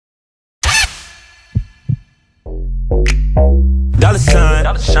sign.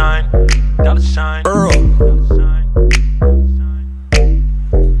 Dollar sign. Dollar sign. Earl.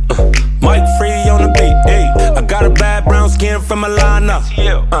 Mike Free on the beat. Hey, I got a bad brown skin from Alana.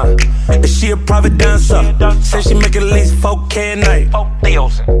 And she a private dancer. Said she make at least 4K a night.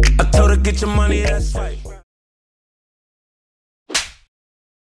 I told her get your money, that's right.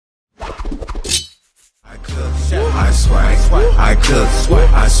 I swag, I cook,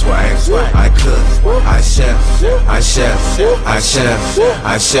 I swag, I cook, I chef, I chef, I chef,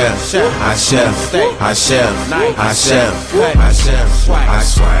 I chef, I chef, I chef, I chef, I chef, I swag, I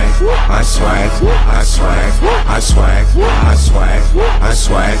swag, I swag, I swag, I swag, I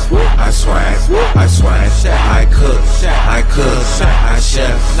swag, I swag, I swag, I cook, I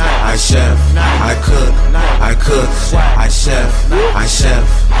chef, I chef, I cook, I chef, I chef,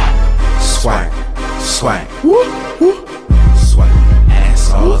 swag. Swag, swag.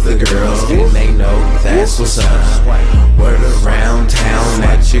 Ask all the girls and they know that's what's up. Word around town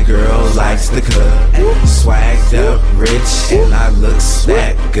that your girl likes the cook. Swagged up, rich, and I looks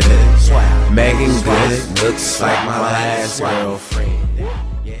that good. Megan Good looks like my last girlfriend.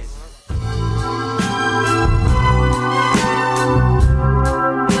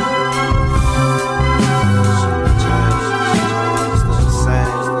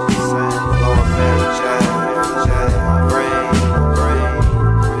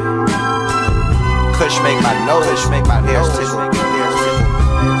 Make my hair tickle.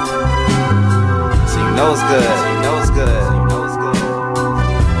 So you know it's good. You know it's good.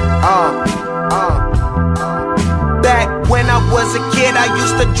 Back when I was a kid, I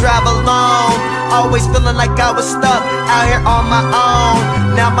used to drive alone, always feeling like I was stuck out here on my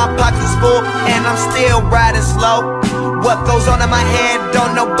own. Now my pocket's full and I'm still riding slow. What goes on in my head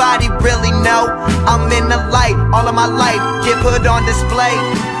don't nobody really know. I'm in the light, all of my life get put on display.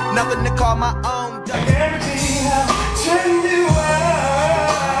 Nothing to call my own.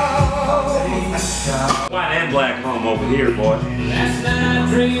 White and black home over here, boy.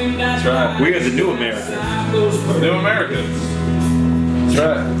 That's right. We are the new America. New America. That's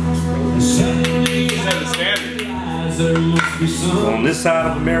right. Set the standard. On this side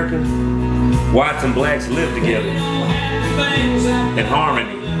of America, whites and blacks live together in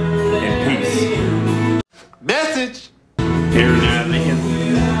harmony and peace. Message. Here now and then.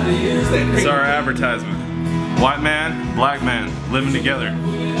 It's our advertisement. White man, black man, living together.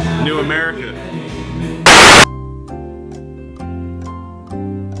 New America.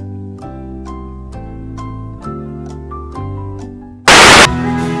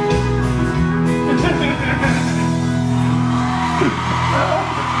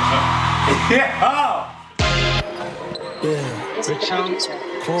 Yeah. Rich out,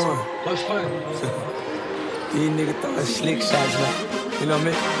 corn. What's fun? These niggas throwing slick shots now. You know what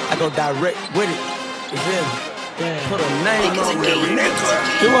I mean? I go direct with it. You feel me? Put a name on it, nigga.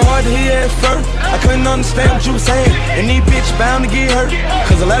 It was hard to hear at first. I couldn't understand what you were saying. And these bitches bound to get hurt.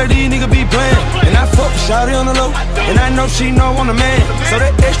 Cause a lot of these niggas be playing. And I fuck with shawty on the low. And I know she know I'm the man. So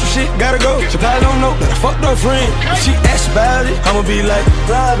that extra shit gotta go. She probably don't know that I fucked her friend. If she asks about it, I'ma be like,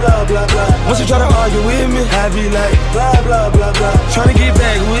 blah, blah, blah, blah. Once you try to argue with me, I be like, blah, blah, blah, blah. Tryna get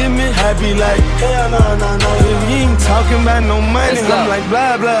back with me, I be like, hell no, no, no. If you ain't talking about no money, I'm like,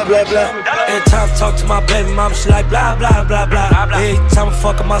 blah, blah, blah, blah. Every time I talk to my baby mama, she like blah, blah, blah, blah. Every time I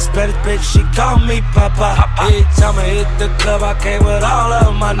fuck with my Spanish bitch, she call me Papa. Every time I hit the club, I came with all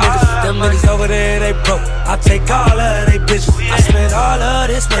of my niggas. Them niggas over there, they broke. I take all of they bitches. I spent all of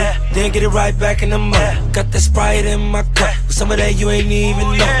this money, then get it right back in the mud. Got that Sprite in my cup, with some of that you ain't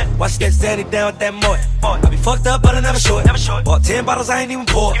even know. Watch that Zanny down with that moy. I be fucked up, but I never short. Bought 10 bottles, I ain't even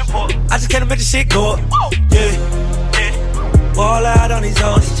pour. I just can't make the shit go up. Yeah. Ball out on these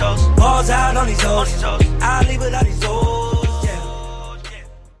hoes, balls out on these hoes. I leave without these hoes, yeah.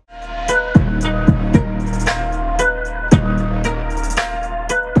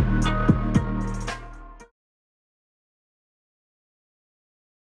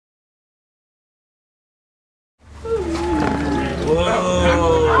 Whoa.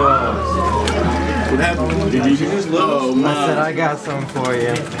 What happened? Did you just look? I said I got something for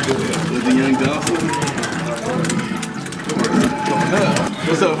you. With the young Dawson?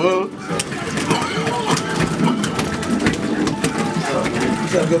 What's up, bro?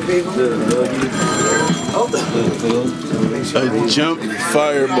 What's up, good people? A jump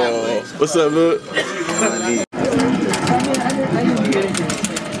fireball. What's up, bro?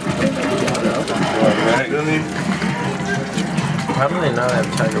 How do they not have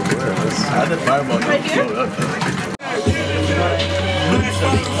Tiger Woods? I did fireball. Right here?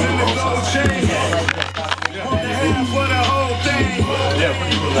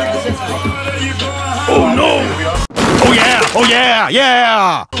 Oh no! Oh yeah! Oh Oh yeah,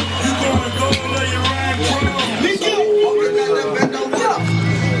 yeah.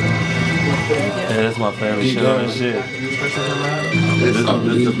 Yeah, that's my favorite show and shit. This is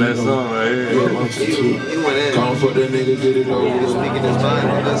the best song right here. Come for the nigga, get it over. Speaking his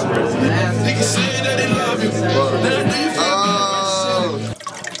mind, that's Nigga say that they love you.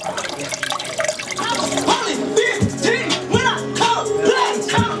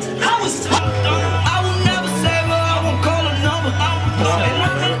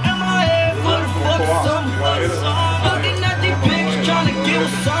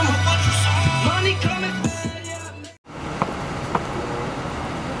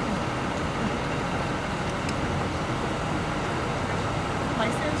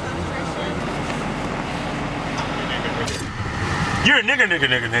 You're a nigga.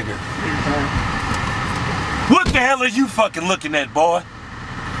 What the hell are you fucking looking at, boy?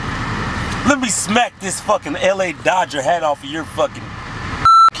 Let me smack this fucking LA Dodger hat off of your fucking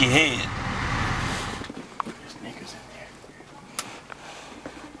head. There's niggas in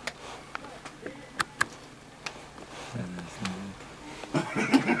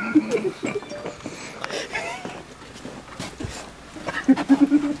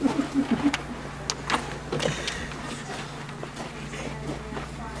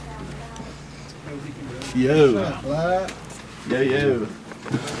Yo. Yo.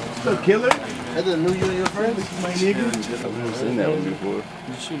 What's up, killer? That's a new you and your friends? My nigga. I've never seen that one before.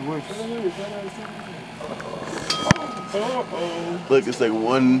 Look, it's like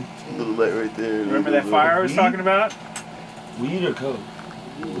one little light right there. Remember that fire I was talking about? Weed or coke?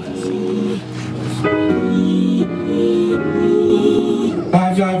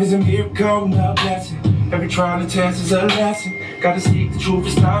 5 life is a miracle, no blessing. Every trial and test is a lesson. Gotta speak the truth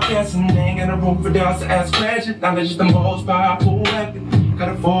and stop guessing. Ain't got no room for doubts to ask questions. Knowledge is the most powerful weapon. Got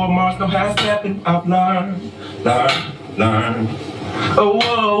a full march, no half stepping. I've learned. Oh,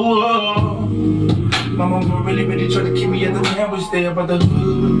 whoa, whoa. My mama really tried to keep me at the sandwich there by the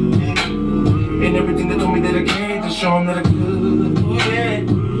hood. Yeah. And everything they told me that I can't, to show them that I could. Yeah.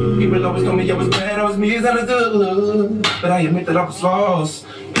 People always told me I was bad, I was misunderstood. But I admit that I was lost.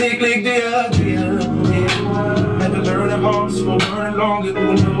 Click, dear. Never learned at home, so we're learning longer,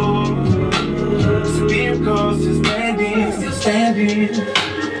 who knows? Severe cause, still standing.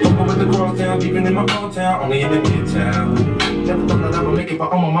 Over with the cross down, leaving in my own town, only in the midtown. Never thought that I would make it,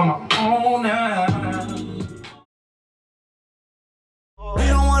 but I'm on my own now. We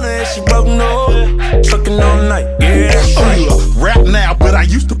don't wanna if she broke, no. Trucking all night, yeah, that's right. Oh, you rap now, but I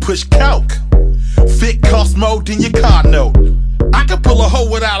used to push coke. Fit cost more than your car note. I could pull a hoe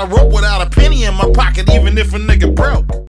without a rope, without a penny in my pocket, even if a nigga broke.